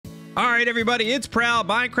All right, everybody, it's Prowl,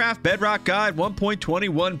 Minecraft Bedrock Guide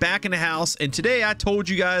 1.21 back in the house, and today I told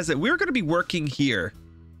you guys that we were going to be working here.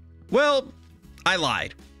 Well, I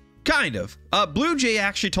lied. Kind of. Blue Jay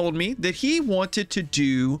actually told me that he wanted to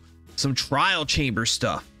do some trial chamber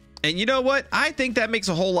stuff. And you know what? I think that makes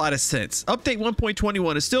a whole lot of sense. Update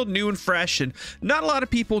 1.21 is still new and fresh, and not a lot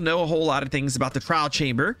of people know a whole lot of things about the trial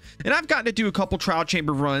chamber. And I've gotten to do a couple trial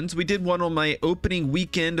chamber runs. We did one on my opening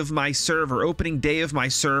weekend of my server, opening day of my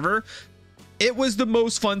server. It was the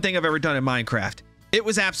most fun thing I've ever done in Minecraft. It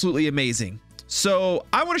was absolutely amazing. So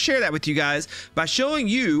I want to share that with you guys by showing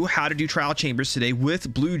you how to do trial chambers today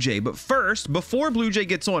with Blue Jay. But first, before Blue Jay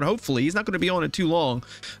gets on, hopefully he's not going to be on it too long,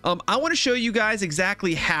 I want to show you guys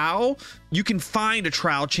exactly how you can find a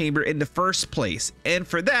trial chamber in the first place. And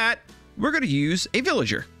for that, we're going to use a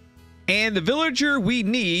villager. And the villager we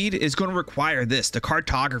need is going to require this, the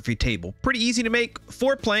cartography table. Pretty easy to make.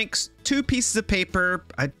 4 planks, 2 pieces of paper.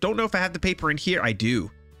 I don't know if I have the paper in here. I do.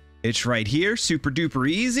 It's right here. Super duper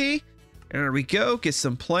easy. There we go. Get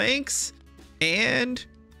some planks, and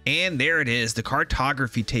there it is, the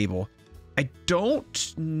cartography table. I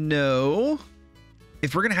don't know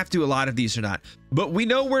if we're gonna have to do a lot of these or not, but we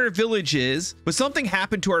know where a village is. But something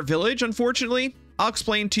happened to our village, unfortunately. I'll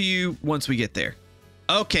explain to you once we get there.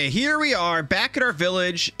 Okay, here we are back at our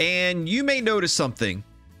village, and you may notice something.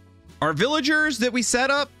 Our villagers that we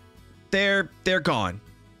set up, they're gone.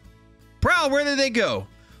 Prowl, where did they go?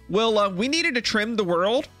 Well, we needed to trim the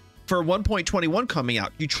world for 1.21 coming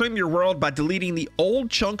out. You trim your world by deleting the old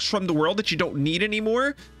chunks from the world that you don't need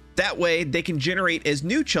anymore. That way they can generate as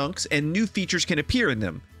new chunks and new features can appear in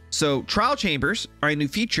them. So trial chambers are a new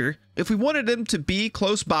feature. If we wanted them to be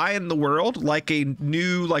close by in the world, like a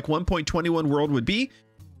new 1.21 world would be,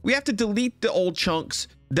 we have to delete the old chunks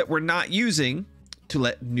that we're not using to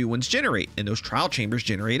let new ones generate, and those trial chambers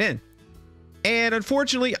generate in. And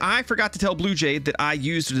unfortunately, I forgot to tell Blue Jay that I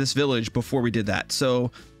used this village before we did that.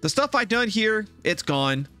 So the stuff I done here, it's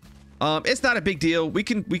gone. It's not a big deal. We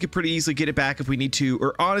could pretty easily get it back if we need to,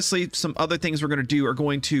 or honestly, some other things we're going to do are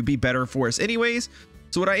going to be better for us anyways.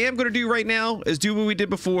 So what I am going to do right now is do what we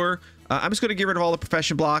did before. I'm just going to get rid of all the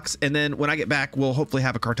profession blocks, and then when I get back, we'll hopefully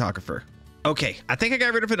have a cartographer. Okay, I think I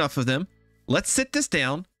got rid of enough of them. Let's sit this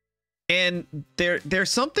down. And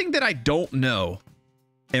there's something that I don't know,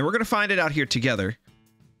 and we're going to find it out here together.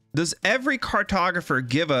 Does every cartographer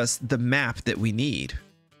give us the map that we need?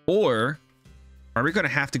 Or are we going to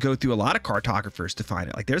have to go through a lot of cartographers to find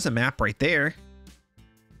it? Like, there's a map right there.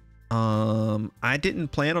 I didn't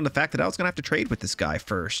plan on the fact that I was going to have to trade with this guy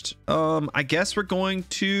first. I guess we're going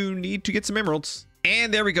to need to get some emeralds.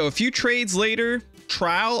 And there we go. A few trades later,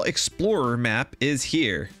 Trial Explorer map is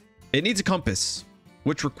here. It needs a compass,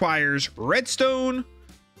 which requires redstone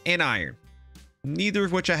and iron. Neither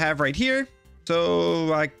of which I have right here,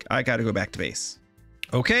 so I gotta go back to base.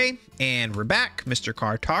 Okay, and we're back. Mr.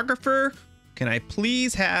 Cartographer, can I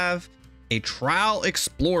please have a Trial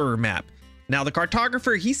Explorer map? Now, the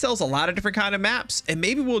cartographer, he sells a lot of different kind of maps, and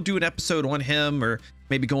maybe we'll do an episode on him, or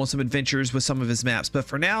maybe go on some adventures with some of his maps. But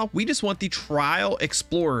for now, we just want the Trial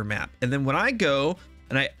Explorer map. And then when I go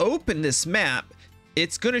and I open this map,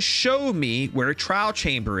 it's gonna show me where a trial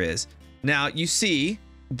chamber is. Now, you see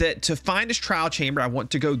that to find this trial chamber, I want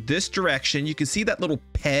to go this direction. You can see that little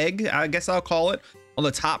peg, I guess I'll call it, on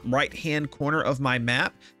the top right hand corner of my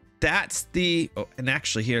map. That's the, oh, and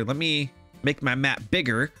actually here, let me make my map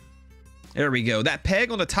bigger. There we go. That peg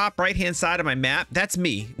on the top right hand side of my map, that's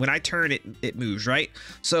me. When I turn it, it moves, right?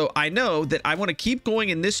 So I know that I want to keep going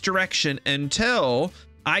in this direction until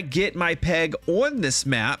I get my peg on this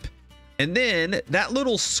map. And then that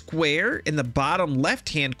little square in the bottom left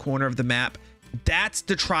hand corner of the map, that's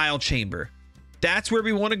the trial chamber. That's where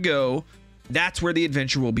we want to go. That's where the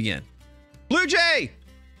adventure will begin. Blue Jay!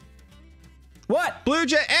 What? Blue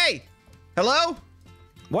Jay, hey! Hello?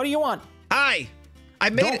 What do you want? Hi. I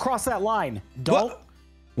made Don't cross that line. Don't.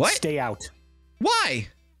 What? Stay out. Why?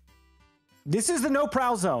 This is the no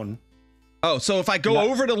prowl zone. Oh, so if I go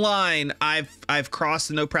over the line, I've crossed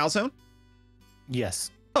the no prowl zone?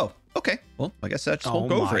 Yes. Oh, okay. Well, I guess I just won't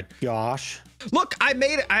go over it. Gosh. Look, I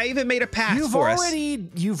even made a path for us.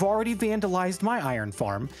 You've already vandalized my iron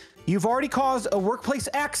farm. You've already caused a workplace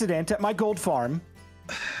accident at my gold farm.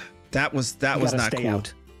 That was not cool.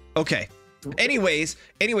 Out. Okay. Anyways,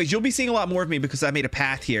 you'll be seeing a lot more of me because I made a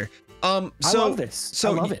path here. I love this. I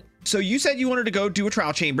love it. So you said you wanted to go do a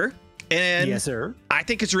trial chamber, and yes, sir. I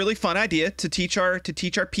think it's a really fun idea to teach our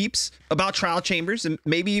peeps about trial chambers and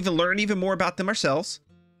maybe even learn even more about them ourselves.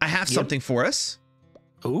 I have something for us.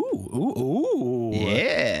 Ooh.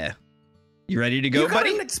 Yeah. You ready to go, you got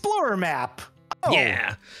buddy? An explorer map. Oh.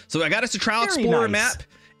 Yeah. So I got us a trial explorer map.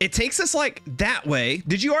 It takes us like that way.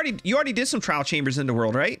 Did you already did some trial chambers in the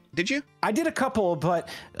world, right? Did you? I did a couple, but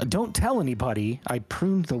don't tell anybody. I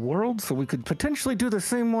pruned the world so we could potentially do the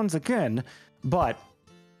same ones again. But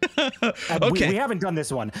okay. we haven't done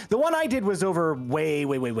this one. The one I did was over way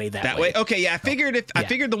that way. Okay, yeah. I figured I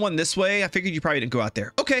figured the one this way. I figured you probably didn't go out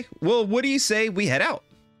there. Okay. Well, what do you say we head out?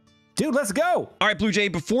 Dude, let's go. All right, Blue Jay.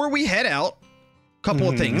 Before we head out, couple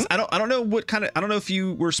of things. I don't know what kind of, I don't know if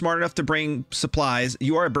you were smart enough to bring supplies.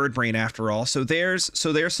 You are a bird brain after all. So there's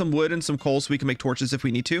some wood and some coal so we can make torches if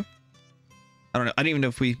we need to. I don't know. I didn't even know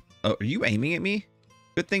if we, oh, are you aiming at me?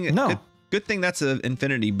 Good thing. No. Good thing that's an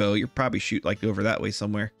infinity bow. You're probably shoot like over that way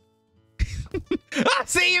somewhere.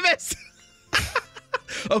 See, you missed.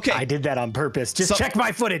 Okay. I did that on purpose. Just check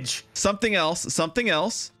my footage. Something else.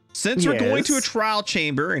 Since we're going to a trial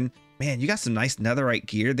chamber and man, you got some nice netherite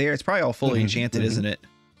gear there. It's probably all fully enchanted, isn't it?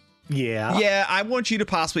 Yeah. Yeah, I want you to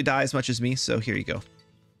possibly die as much as me, so here you go.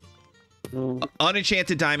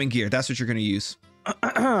 Unenchanted diamond gear. That's what you're going to use.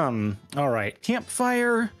 All right.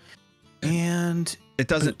 Campfire and it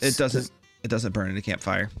doesn't burn in a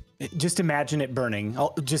campfire. Just imagine it burning.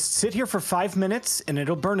 I'll just sit here for 5 minutes and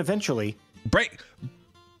it'll burn eventually.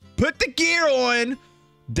 Put the gear on.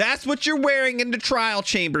 That's what you're wearing in the trial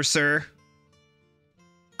chamber, sir.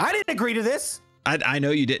 I didn't agree to this. I know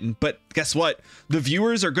you didn't, but guess what? The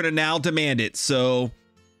viewers are going to now demand it. So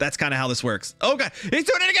that's kind of how this works. Oh, God. He's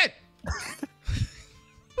doing it again.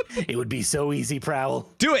 It would be so easy, Prowl.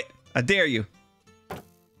 Do it. I dare you.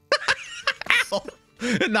 Ow.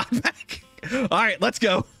 Not back. All right, let's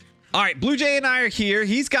go. All right, Blue Jay and I are here.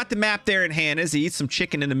 He's got the map there in hand as he eats some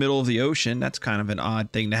chicken in the middle of the ocean. That's kind of an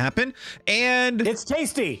odd thing to happen. And it's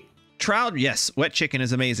tasty. Trout, yes, wet chicken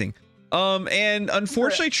is amazing. And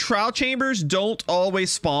unfortunately, trial chambers don't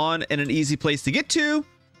always spawn in an easy place to get to.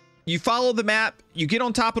 You follow the map, you get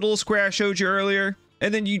on top of the little square I showed you earlier,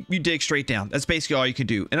 and then you dig straight down. That's basically all you can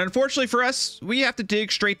do. And unfortunately for us, we have to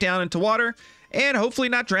dig straight down into water and hopefully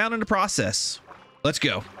not drown in the process. Let's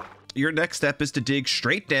go. Your next step is to dig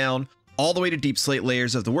straight down all the way to deep slate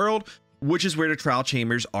layers of the world, which is where the trial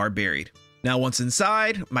chambers are buried. Now, once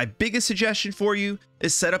inside, my biggest suggestion for you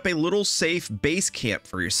is set up a little safe base camp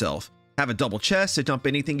for yourself. Have a double chest to dump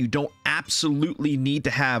anything you don't absolutely need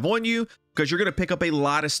to have on you, because you're going to pick up a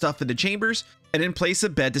lot of stuff in the chambers, and then place a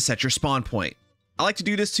bed to set your spawn point. I like to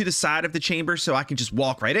do this to the side of the chamber so I can just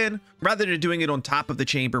walk right in, rather than doing it on top of the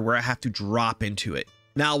chamber where I have to drop into it.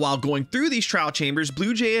 Now, while going through these trial chambers,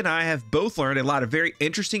 Blue Jay and I have both learned a lot of very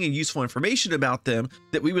interesting and useful information about them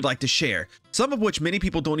that we would like to share, some of which many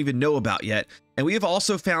people don't even know about yet, and we have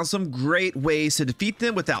also found some great ways to defeat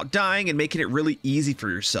them without dying and making it really easy for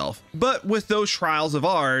yourself. But with those trials of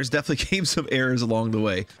ours, definitely came some errors along the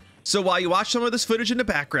way. So while you watch some of this footage in the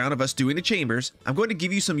background of us doing the chambers, I'm going to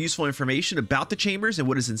give you some useful information about the chambers and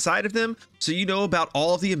what is inside of them, so you know about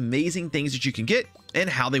all of the amazing things that you can get and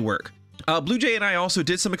how they work. Blue Jay and I also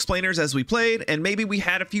did some explainers as we played, and maybe we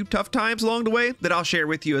had a few tough times along the way that I'll share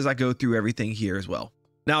with you as I go through everything here as well.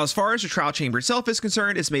 Now, as far as the trial chamber itself is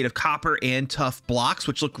concerned, it's made of copper and tough blocks,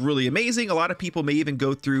 which look really amazing. A lot of people may even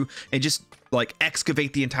go through and just like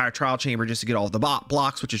excavate the entire trial chamber just to get all of the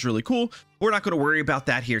blocks, which is really cool. We're not going to worry about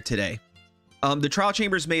that here today. The trial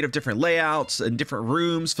chamber is made of different layouts and different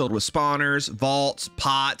rooms filled with spawners, vaults,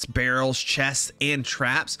 pots, barrels, chests, and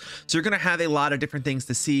traps. So you're going to have a lot of different things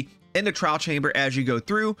to see in the trial chamber as you go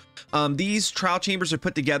through. These trial chambers are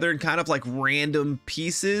put together in kind of like random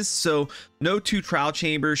pieces, so no two trial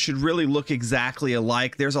chambers should really look exactly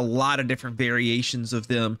alike. There's a lot of different variations of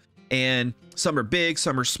them, and some are big,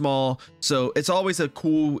 some are small, so it's always a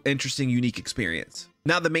cool, interesting, unique experience.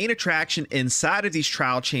 Now, the main attraction inside of these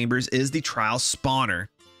trial chambers is the trial spawner.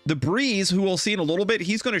 The Breeze, who we'll see in a little bit,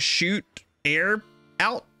 he's going to shoot air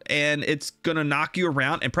out, and it's gonna knock you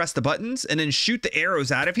around and press the buttons and then shoot the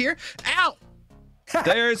arrows out of here. Ow!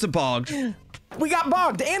 There's a bogged. We got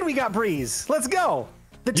bogged and we got Breeze. Let's go.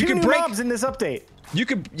 The two new mobs in this update. You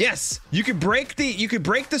could break the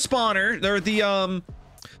spawner or the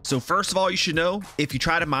so first of all, you should know if you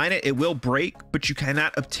try to mine it, it will break, but you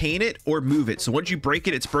cannot obtain it or move it. So once you break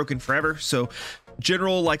it, it's broken forever. So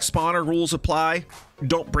general like spawner rules apply.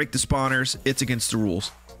 Don't break the spawners. It's against the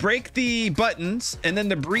rules. Break the buttons, and then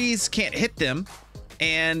the Breeze can't hit them,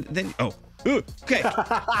 and then okay.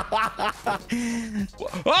 Oh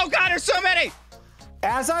God, there's so many.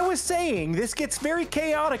 As I was saying, this gets very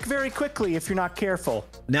chaotic very quickly if you're not careful.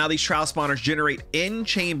 Now these trial spawners generate in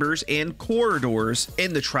chambers and corridors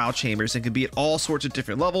in the trial chambers and can be at all sorts of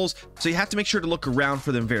different levels, so you have to make sure to look around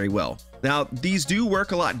for them very well. Now these do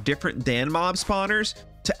work a lot different than mob spawners.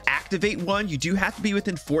 To activate one, you do have to be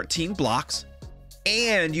within 14 blocks.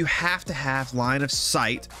 And you have to have line of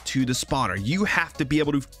sight to the spawner. You have to be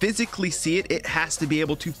able to physically see it. It has to be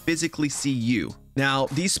able to physically see you. Now,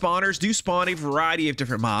 these spawners do spawn a variety of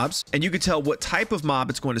different mobs, and you can tell what type of mob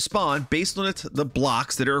it's going to spawn based on the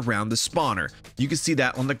blocks that are around the spawner. You can see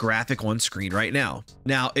that on the graphic on screen right now.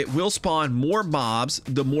 Now, it will spawn more mobs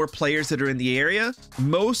the more players that are in the area.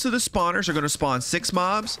 Most of the spawners are going to spawn 6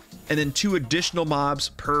 mobs and then 2 additional mobs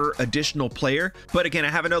per additional player. But again, I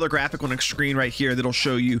have another graphic on the screen right here that'll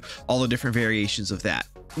show you all the different variations of that.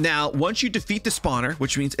 Now, once you defeat the spawner,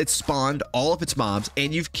 which means it's spawned all of its mobs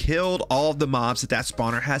and you've killed all of the mobs that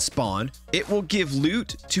spawner has spawned, it will give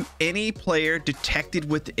loot to any player detected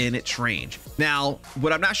within its range. Now,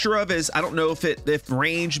 what I'm not sure of is I don't know if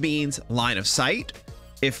range means line of sight,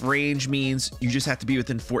 if range means you just have to be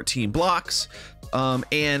within 14 blocks.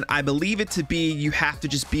 And I believe it to be you have to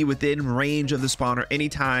just be within range of the spawner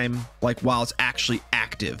anytime, like while it's actually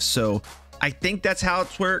active. So I think that's how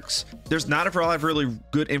it works. There's not a lot of really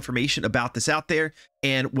good information about this out there.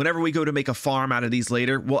 And whenever we go to make a farm out of these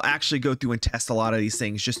later, we'll actually go through and test a lot of these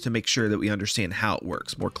things just to make sure that we understand how it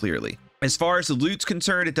works more clearly. As far as the loot's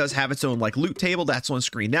concerned, it does have its own like loot table that's on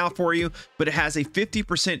screen now for you, but it has a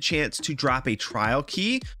 50% chance to drop a trial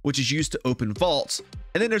key, which is used to open vaults.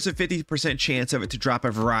 And then there's a 50% chance of it to drop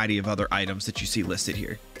a variety of other items that you see listed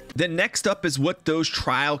here. Then next up is what those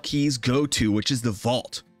trial keys go to, which is the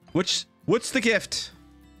vault. What's the gift?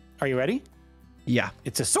 Are you ready? Yeah.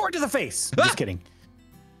 It's a sword to the face. Just kidding.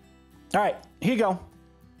 All right, here you go.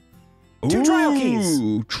 2 trial keys.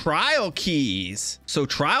 Ooh, trial keys. So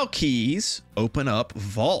trial keys open up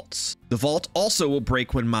vaults. The vault also will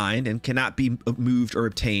break when mined and cannot be moved or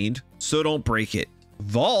obtained, so don't break it.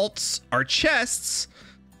 Vaults are chests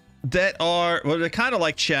that are, well, they're kind of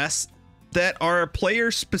like chests that are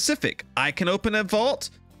player specific. I can open a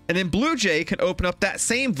vault, and then Blue Jay can open up that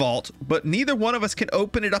same vault, but neither one of us can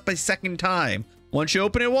open it up a second time. Once you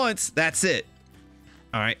open it once, that's it.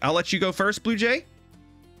 All right, I'll let you go first, Blue Jay.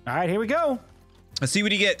 All right, here we go. Let's see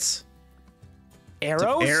what he gets. Arrows?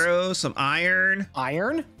 Some arrows, some iron.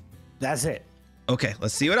 Iron? That's it. Okay,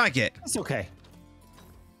 let's see what I get. That's okay.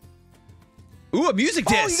 Ooh, a music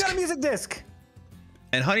disc. Oh, you got a music disc.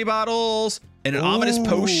 And honey bottles and an ominous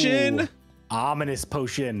potion. Ominous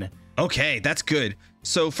potion. Okay, that's good.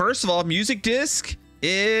 So first of all, music disc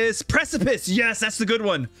is precipice. Yes, that's the good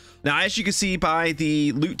one. Now, as you can see by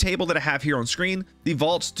the loot table that I have here on screen, the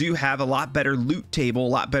vaults do have a lot better loot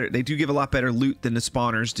table, they do give a lot better loot than the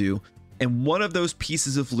spawners do. And one of those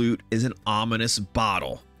pieces of loot is an ominous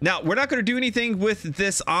bottle. Now, we're not going to do anything with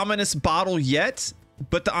this ominous bottle yet,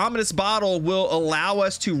 but the ominous bottle will allow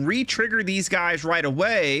us to re-trigger these guys right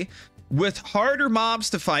away with harder mobs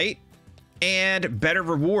to fight and better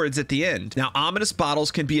rewards at the end. Now, ominous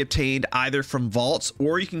bottles can be obtained either from vaults,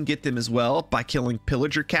 or you can get them as well by killing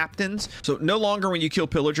pillager captains. So no longer when you kill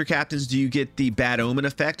pillager captains do you get the bad omen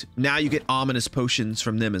effect. Now you get ominous potions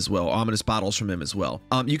from them as well, ominous bottles from them as well.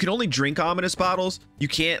 You can only drink ominous bottles. You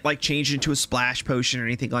can't like change it into a splash potion or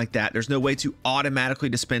anything like that. There's no way to automatically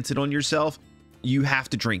dispense it on yourself. You have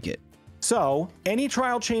to drink it. So any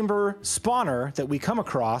trial chamber spawner that we come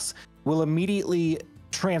across will immediately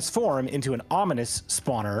transform into an ominous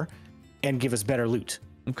spawner and give us better loot.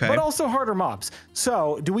 Okay. But also harder mobs.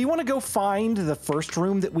 So do we want to go find the first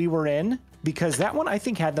room that we were in? Because that one I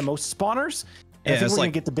think had the most spawners. And Yeah, I think it's we're like-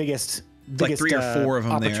 gonna get the biggest like 3 or 4 of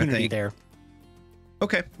them there, I opportunity think. there.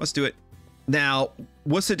 Okay, let's do it. Now,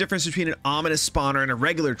 what's the difference between an ominous spawner and a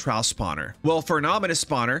regular trial spawner? Well, for an ominous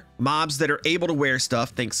spawner, mobs that are able to wear stuff,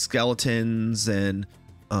 think skeletons and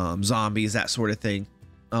zombies, that sort of thing,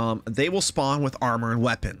 they will spawn with armor and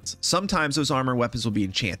weapons. Sometimes those armor and weapons will be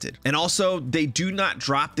enchanted. And also, they do not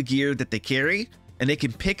drop the gear that they carry, and they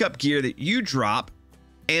can pick up gear that you drop,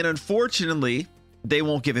 and unfortunately, they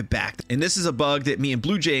won't give it back. And this is a bug that me and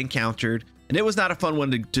Blue Jay encountered, and it was not a fun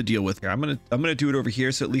one to deal with. Here, I'm gonna do it over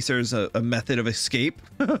here, so at least there's a method of escape.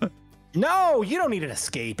 No, you don't need an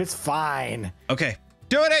escape. It's fine. Okay,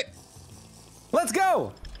 doing it. Let's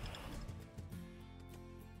go.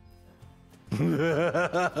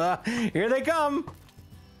 Here they come.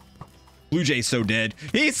 Blue Jay's so dead.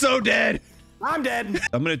 He's so dead. I'm dead.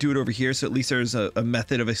 I'm gonna do it over here, so at least there's a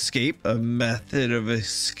method of escape. A method of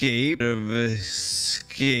escape.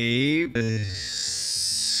 Escape.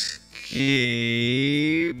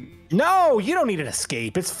 No, you don't need an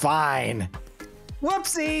escape. It's fine.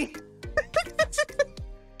 Whoopsie.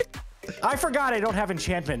 I forgot I don't have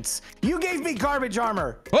enchantments. You gave me garbage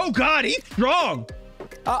armor. Oh God, he's strong.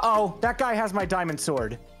 Uh-oh, that guy has my diamond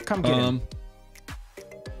sword. Come get him.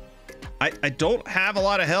 I don't have a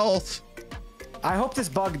lot of health. I hope this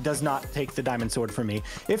bug does not take the diamond sword from me.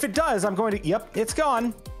 If it does, I'm going to, yep, it's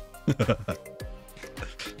gone.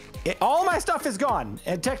 All my stuff is gone.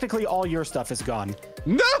 And technically all your stuff is gone.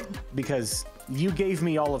 No! Because you gave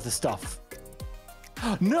me all of the stuff.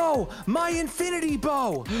 No, my infinity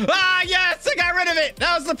bow. Ah, yes, I got rid of it.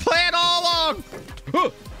 That was the plan all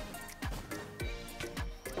along.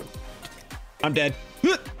 I'm dead.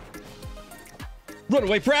 Run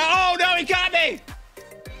away, Prowl. Oh, no, he got me.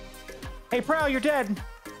 Hey, Prowl, you're dead.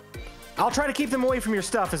 I'll try to keep them away from your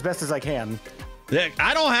stuff as best as I can. Yeah,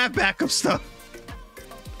 I don't have backup stuff.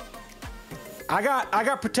 I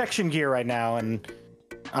got protection gear right now, and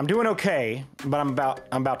I'm doing okay, but I'm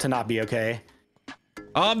about to not be okay.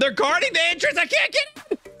 They're guarding the entrance. I can't get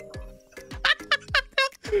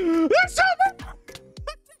in. There's so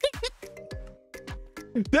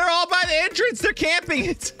many. They're all by the entrance. They're camping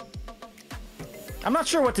it. I'm not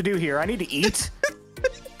sure what to do here. I need to eat.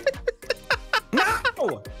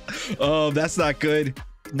 No! Oh, that's not good.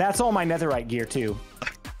 That's all my netherite gear too.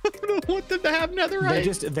 I don't want them to have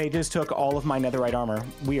netherite. They just took all of my netherite armor.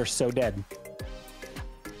 We are so dead.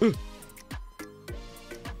 I'm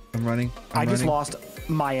running. I just lost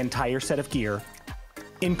my entire set of gear,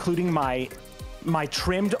 including my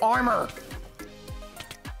trimmed armor.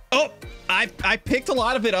 Oh, I picked a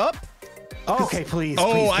lot of it up. Okay, please.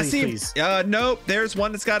 Oh, please, I see. Please. Nope. There's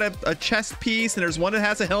one that's got a chest piece, and there's one that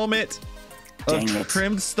has a helmet. Dang it.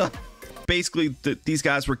 Trimmed stuff. Basically, these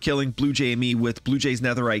guys were killing Blue Jay and me with Blue Jay's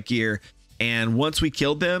netherite gear. And once we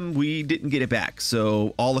killed them, we didn't get it back.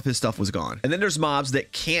 So all of his stuff was gone. And then there's mobs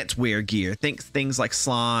that can't wear gear. Think things like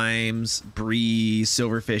slimes, breeze,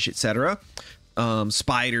 silverfish, etc.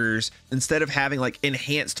 Spiders. Instead of having like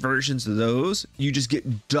enhanced versions of those, you just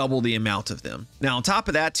get double the amount of them. Now, on top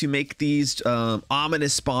of that, to make these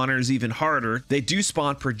ominous spawners even harder, they do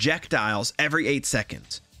spawn projectiles every 8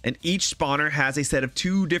 seconds. And each spawner has a set of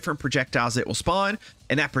 2 different projectiles that will spawn.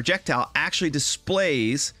 And that projectile actually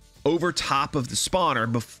displays over top of the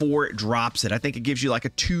spawner before it drops it. I think it gives you like a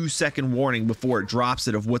 2-second warning before it drops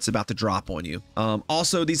it of what's about to drop on you.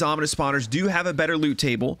 Also, these ominous spawners do have a better loot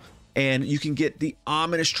table, and you can get the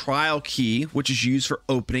ominous trial key, which is used for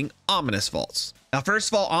opening ominous vaults. Now,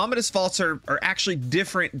 first of all, ominous vaults are actually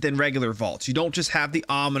different than regular vaults. You don't just have the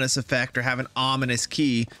ominous effect or have an ominous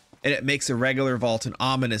key and it makes a regular vault an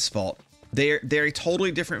ominous vault. They're a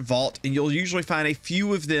totally different vault, and you'll usually find a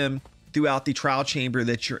few of them throughout the trial chamber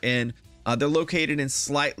that you're in. They're located in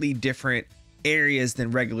slightly different areas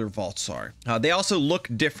than regular vaults are. They also look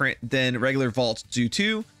different than regular vaults do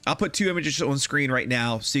too. I'll put 2 images on screen right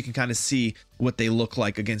now so you can kind of see what they look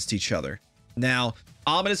like against each other. Now,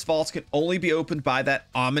 ominous vaults can only be opened by that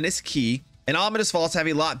ominous key, and ominous vaults have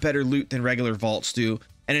a lot better loot than regular vaults do.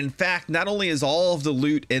 And in fact, not only is all of the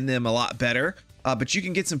loot in them a lot better, but you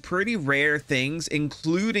can get some pretty rare things,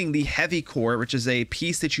 including the heavy core, which is a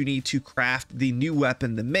piece that you need to craft the new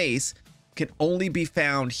weapon, the mace, can only be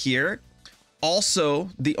found here. Also,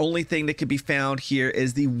 the only thing that can be found here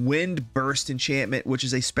is the wind burst enchantment, which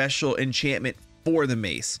is a special enchantment for the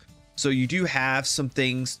mace. So you do have some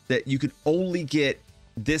things that you can only get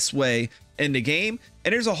this way in the game,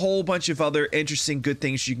 and there's a whole bunch of other interesting good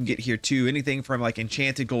things you can get here too. Anything from like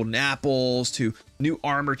enchanted golden apples to new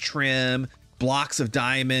armor trim, blocks of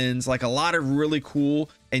diamonds. Like a lot of really cool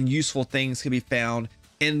and useful things can be found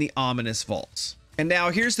in the ominous vaults. And now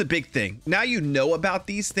here's the big thing. Now you know about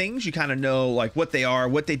these things, you kind of know like what they are,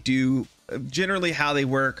 what they do, generally how they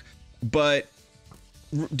work, but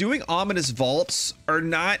doing ominous vaults are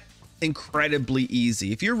not incredibly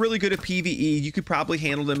easy. If you're really good at PvE, you could probably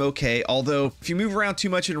handle them okay. Although if you move around too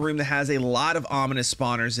much in a room that has a lot of ominous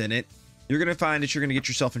spawners in it, you're going to find that you're going to get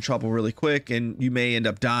yourself in trouble really quick, and you may end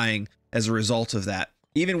up dying as a result of that.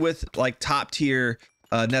 Even with like top tier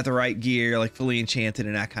netherite gear, like fully enchanted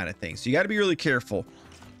and that kind of thing. So you got to be really careful.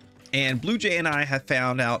 And Blue Jay and I have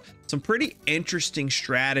found out some pretty interesting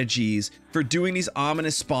strategies for doing these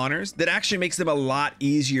ominous spawners that actually makes them a lot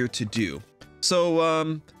easier to do.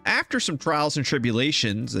 So after some trials and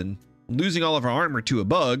tribulations and losing all of our armor to a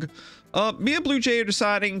bug, me and Blue Jay are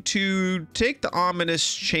deciding to take the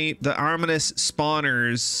ominous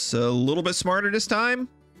spawners a little bit smarter this time.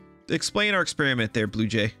 Explain our experiment there, Blue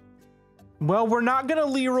Jay. Well, we're not going to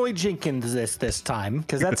Leroy Jenkins this time,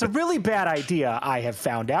 because that's a really bad idea, I have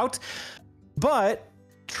found out. But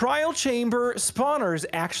trial chamber spawners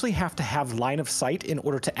actually have to have line of sight in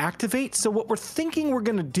order to activate. So what we're thinking we're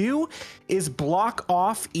going to do is block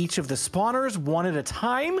off each of the spawners one at a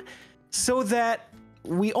time so that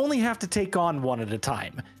we only have to take on one at a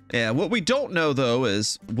time. Yeah, what we don't know though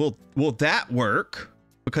is will that work?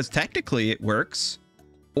 Because technically it works.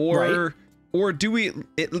 Or Or do we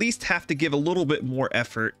at least have to give a little bit more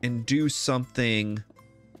effort and do something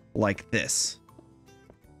like this?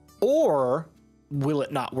 Or will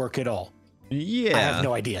it not work at all? Yeah. I have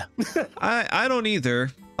no idea. I don't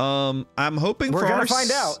either. I'm hoping We're gonna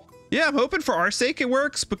find out. Yeah, I'm hoping for our sake it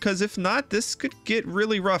works, because if not, this could get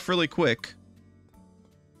really rough really quick.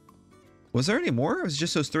 Was there any more? Or was it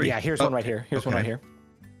just those 3? Yeah, here's one right here. Here's one right here.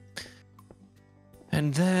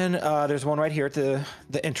 And then there's one right here at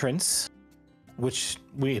the entrance, which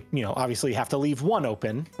we, obviously have to leave one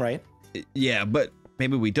open, right? Yeah, but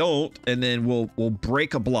maybe we don't, and then we'll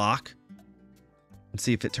break a block and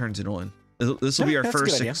see if it turns it on. This will be our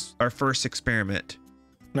first experiment.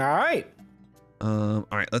 All right. All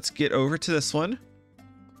right, let's get over to this one.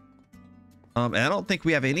 And I don't think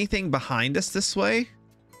we have anything behind us this way.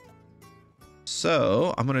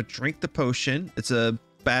 So I'm gonna drink the potion. It's a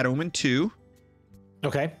Bad Omen 2.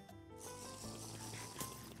 Okay.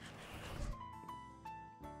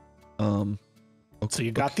 Okay. So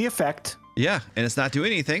you got the effect. Yeah, and it's not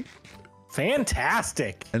doing anything.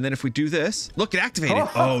 Fantastic. And then if we do this, look, it activated.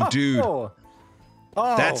 Oh, dude. Oh.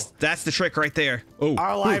 That's the trick right there. Oh,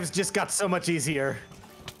 our lives just got so much easier.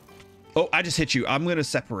 Oh, I just hit you. I'm gonna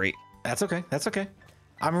separate. That's okay. That's okay.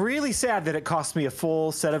 I'm really sad that it cost me a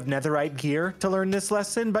full set of netherite gear to learn this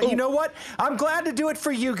lesson, but you know what? I'm glad to do it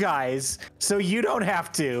for you guys, so you don't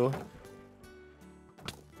have to.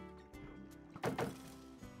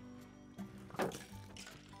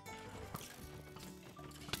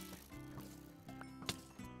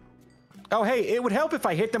 Oh, hey, it would help if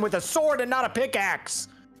I hit them with a sword and not a pickaxe.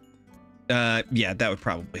 Yeah, that would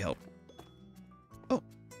probably help. Oh,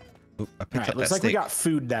 I picked up looks like we got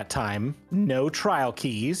food that time. No trial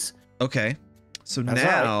keys. Okay, so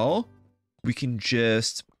now we can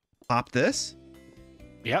just pop this.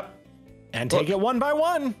 Yep, and take it one by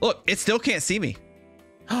one. Look, it still can't see me.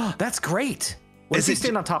 That's great. What if you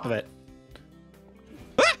stand on top of it?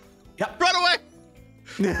 Ah! Yep. Run away!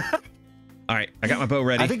 All right, I got my bow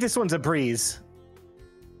ready. I think this one's a breeze.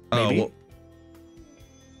 Maybe. Oh,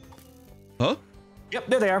 well. Huh? Yep,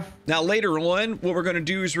 there they are. Now later on, what we're gonna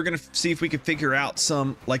do is we're gonna see if we can figure out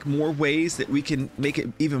some more ways that we can make it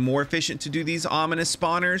even more efficient to do these ominous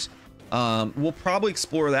spawners. We'll probably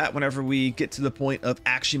explore that whenever we get to the point of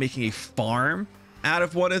actually making a farm out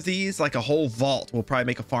of one of these, like a whole vault. We'll probably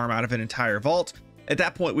make a farm out of an entire vault. At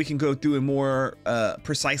that point, we can go through and more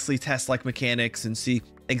precisely test mechanics and see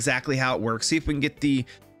exactly how it works. See if we can get the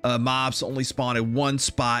mobs to only spawn in one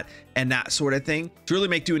spot and that sort of thing to really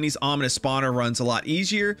make doing these ominous spawner runs a lot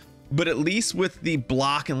easier. But at least with the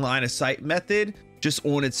block and line of sight method just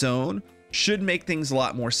on its own should make things a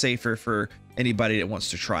lot more safer for anybody that wants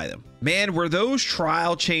to try them. Man, were those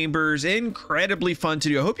trial chambers incredibly fun to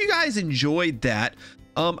do. I hope you guys enjoyed that.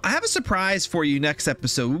 I have a surprise for you next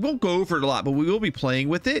episode. We won't go over it a lot, but we will be playing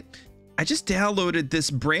with it. I just downloaded this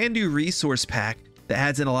brand new resource pack that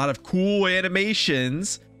adds in a lot of cool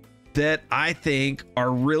animations that I think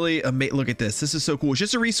are really amazing. Look at this. This is so cool. It's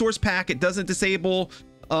just a resource pack. It doesn't disable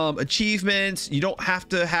achievements. You don't have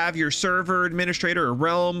to have your server administrator or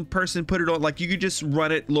realm person put it on. Like, you could just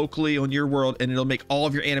run it locally on your world and it'll make all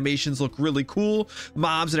of your animations look really cool.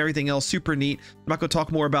 Mobs and everything else super neat. I'm not going to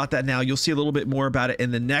talk more about that now. You'll see a little bit more about it in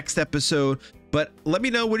the next episode. But let me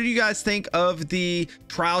know, what did you guys think of the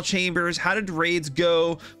trial chambers? How did raids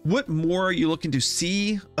go? What more are you looking to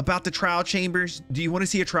see about the trial chambers? Do you want to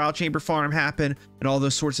see a trial chamber farm happen and all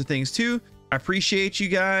those sorts of things too? I appreciate you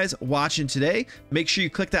guys watching today. Make sure you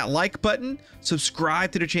click that like button,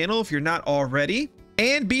 subscribe to the channel if you're not already,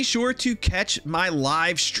 and be sure to catch my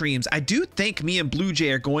live streams. I do think me and Blue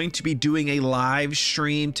Jay are going to be doing a live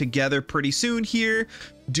stream together pretty soon here,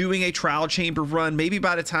 doing a trial chamber run. Maybe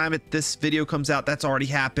by the time this video comes out, that's already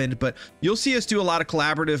happened, but you'll see us do a lot of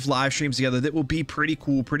collaborative live streams together that will be pretty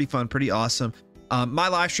cool, pretty fun, pretty awesome. My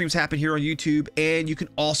live streams happen here on YouTube, and you can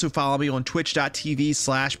also follow me on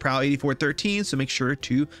twitch.tv/Prowl8413. So make sure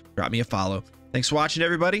to drop me a follow. Thanks for watching,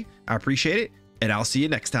 everybody. I appreciate it, and I'll see you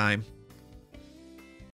next time.